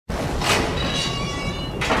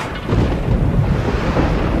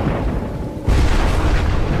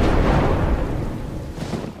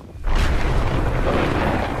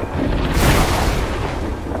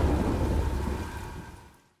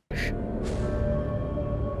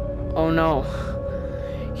Oh no.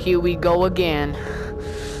 Here we go again.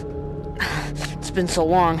 It's been so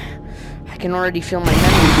long. I can already feel my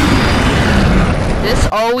memory. This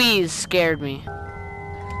always scared me.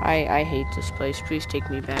 I hate this place. Please take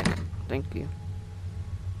me back. Thank you.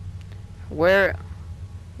 Where?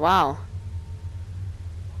 Wow.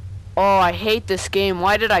 Oh, I hate this game.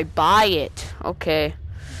 Why did I buy it? Okay.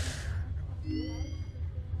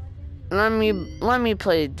 Let me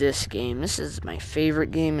play this game. This is my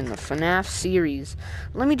favorite game in the FNAF series.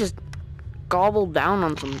 Let me just gobble down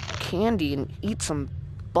on some candy and eat some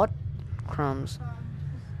butt crumbs.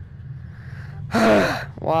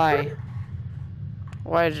 Why?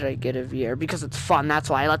 Why did I get a VR? Because it's fun, that's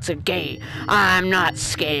why. Let's a game. I'm not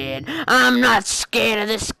scared. I'm not scared of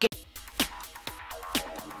this game.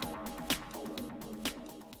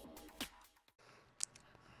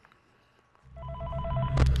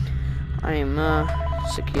 I'm a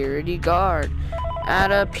security guard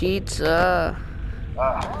at a pizza.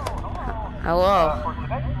 Hello. For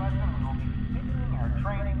today's lesson, we will be continuing our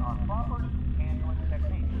training on proper handling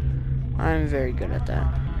techniques. I'm very good at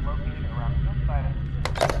that. Located around this side of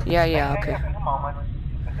the Yeah, okay. Take a moment.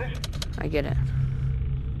 Position. I get it.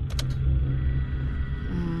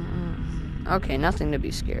 Okay, nothing to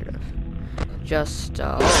be scared of. Just,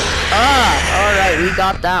 alright, we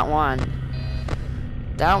got that one.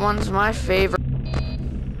 That one's my favorite.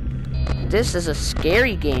 This is a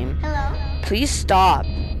scary game. Hello? Please stop.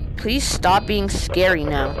 Please stop being scary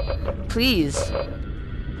now. Please.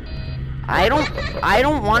 I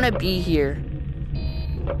don't want to be here.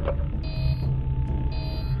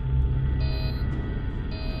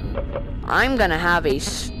 I'm gonna have a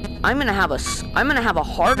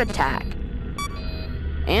heart attack.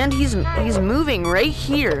 And he's moving right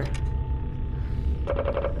here.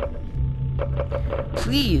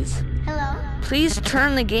 Please. Hello? Please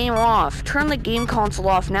turn the game off. Turn the game console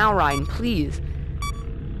off now, Ryan, please.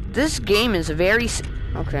 This game is very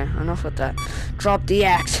okay, enough with that. Drop the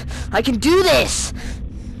axe. I can do this!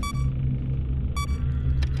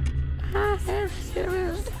 Ah!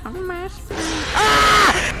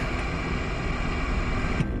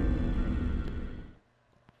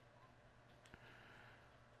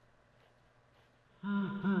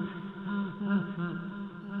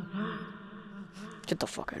 Get the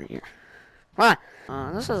fuck out of here. Ah!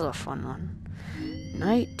 This is a fun one.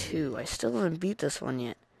 Night 2. I still haven't beat this one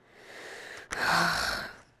yet.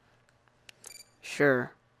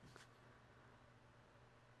 Sure.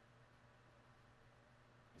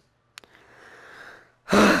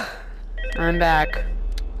 I'm back.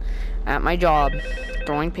 At my job.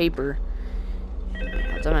 Throwing paper.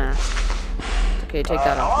 That's a mess. Okay, take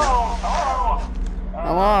that off.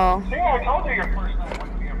 Hello? See, I told you your first name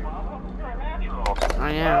wouldn't be a problem. You're a natural.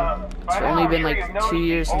 I know. It's only been like 2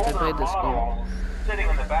 years since I played this game. Sitting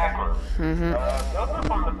in the back room. Mm-hmm. Those are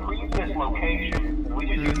from the previous location. We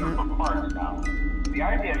just use them for parts now. The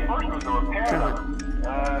idea at first was to repair them.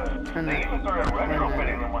 They even started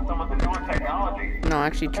retrofitting them with some of the newer technology. No,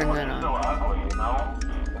 actually turn that It's so on. ugly, you know?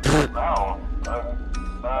 It's so smell.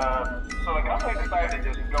 So the company decided to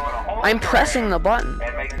just go in a whole I'm pressing the button.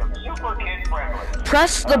 and make them super kid friendly.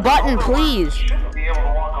 Press the button, please. Shouldn't be able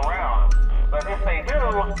to walk around. But if they do,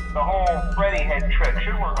 the whole Freddy head trick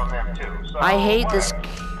should work on them too. So I hate this.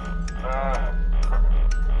 I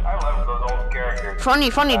love those old characters. Funny,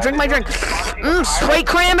 drink my drink. Straight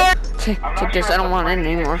cranberry. Take this, I don't want it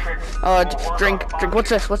anymore. Drink. What's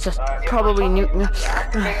this? Probably new.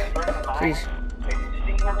 Please.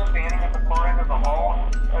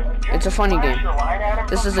 It's a funny game.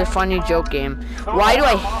 This is a funny joke game. Why do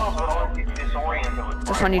I... It's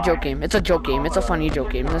a funny joke game. It's a joke game. It's a funny joke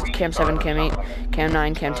game. This is Cam 7, Cam 8, Cam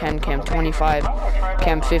 9, Cam 10, Cam 25,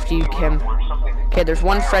 Cam 50, Cam... Okay, there's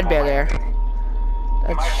one Fredbear there.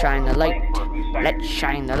 Let's shine the light. Let's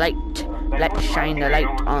shine the light. Let's shine the light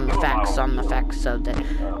on the facts so that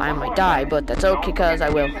I might die, but that's okay because I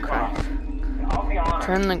will cry.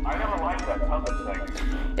 Turn the...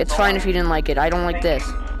 It's fine if you didn't like it. I don't like this.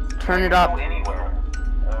 Turn it up. I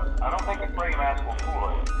don't think the Freddy mask will fool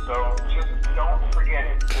it, so just don't forget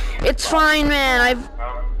it. It's fine, man.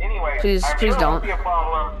 Anyway, Please don't. Be a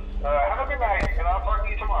problem. Have a good night, and I'll talk to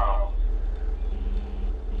you tomorrow.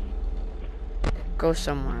 Go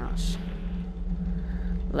somewhere else.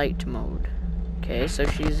 Light mode. Okay, so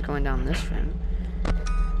she's going down this vent.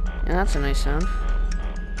 And that's a nice sound.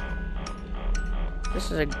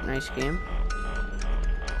 This is a nice game.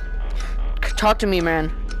 Talk to me,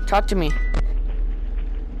 man. Talk to me.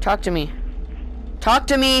 Talk to me. Talk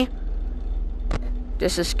to me!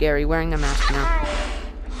 This is scary, wearing a mask now.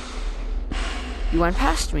 You went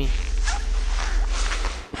past me.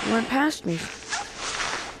 You went past me.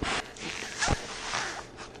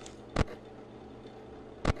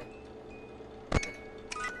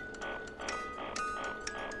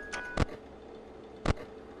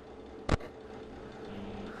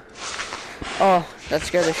 That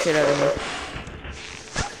scared the shit out of me.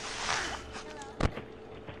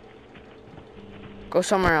 Go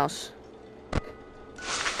somewhere else.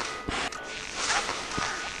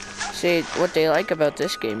 See, what they like about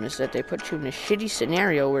this game is that they put you in a shitty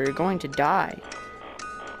scenario where you're going to die.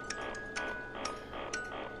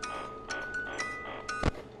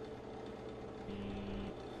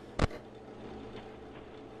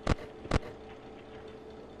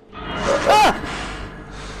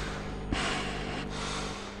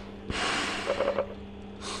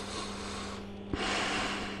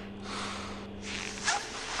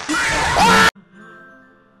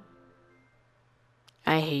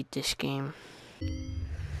 I hate this game. I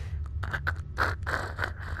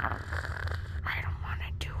don't want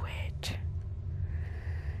to do it.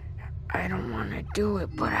 I don't want to do it,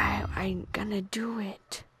 but I'm gonna do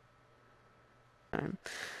it.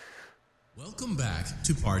 Welcome back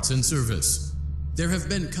to Parts and Service. There have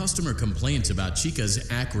been customer complaints about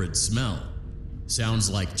Chica's acrid smell. Sounds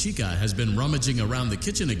like Chica has been rummaging around the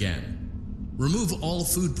kitchen again. Remove all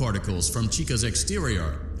food particles from Chica's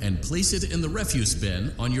exterior and place it in the refuse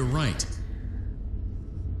bin on your right.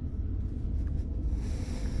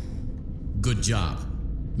 Good job.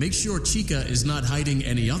 Make sure Chica is not hiding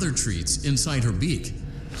any other treats inside her beak.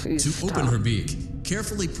 Please Open her beak,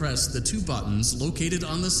 carefully press the 2 buttons located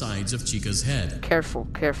on the sides of Chica's head. Careful,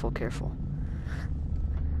 careful, careful.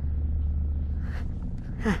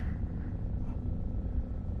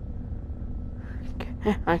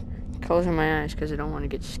 I'm closing my eyes because I don't want to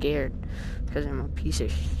get scared. Because I'm a piece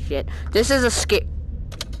of shit. This is a scare.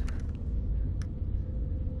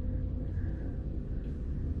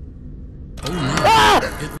 Oh no!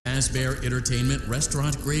 Ah! Fazbear Entertainment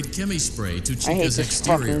restaurant grade chemi spray to Chica's I hate this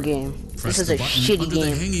exterior. fucking game. Press This is the a button shitty under game.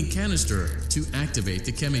 the hanging canister to activate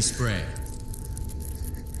the chemi spray.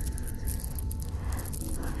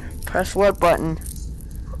 Press what button?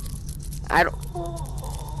 I don't.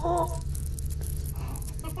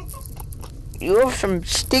 You have some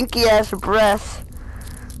stinky ass breath.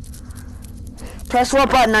 Press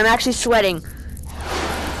what button? I'm actually sweating.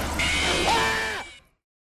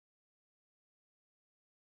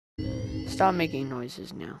 Stop making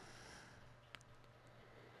noises now.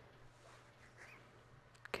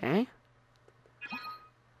 Okay.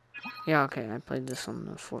 Yeah, okay, I played this on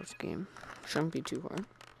the 4th game. Shouldn't be too hard.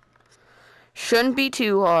 Shouldn't be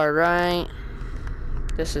too hard, right?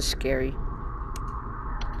 This is scary.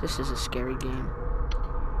 This is a scary game.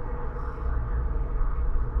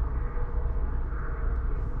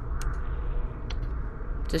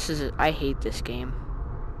 I hate this game.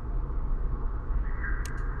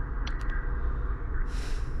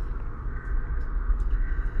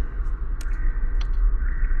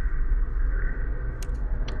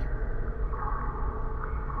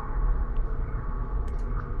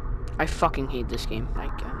 I fucking hate this game. Like,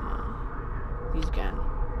 he's gone.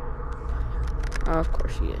 Oh, of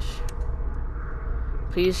course he is.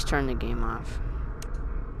 Please turn the game off.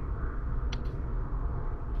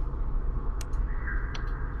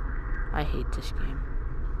 I hate this game.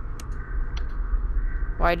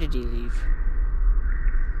 Why did he leave?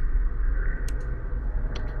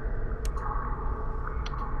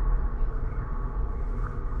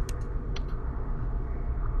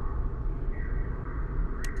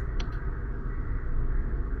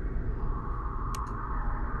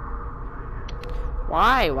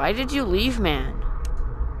 Why? Why did you leave, man?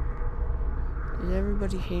 Did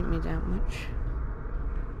everybody hate me that much?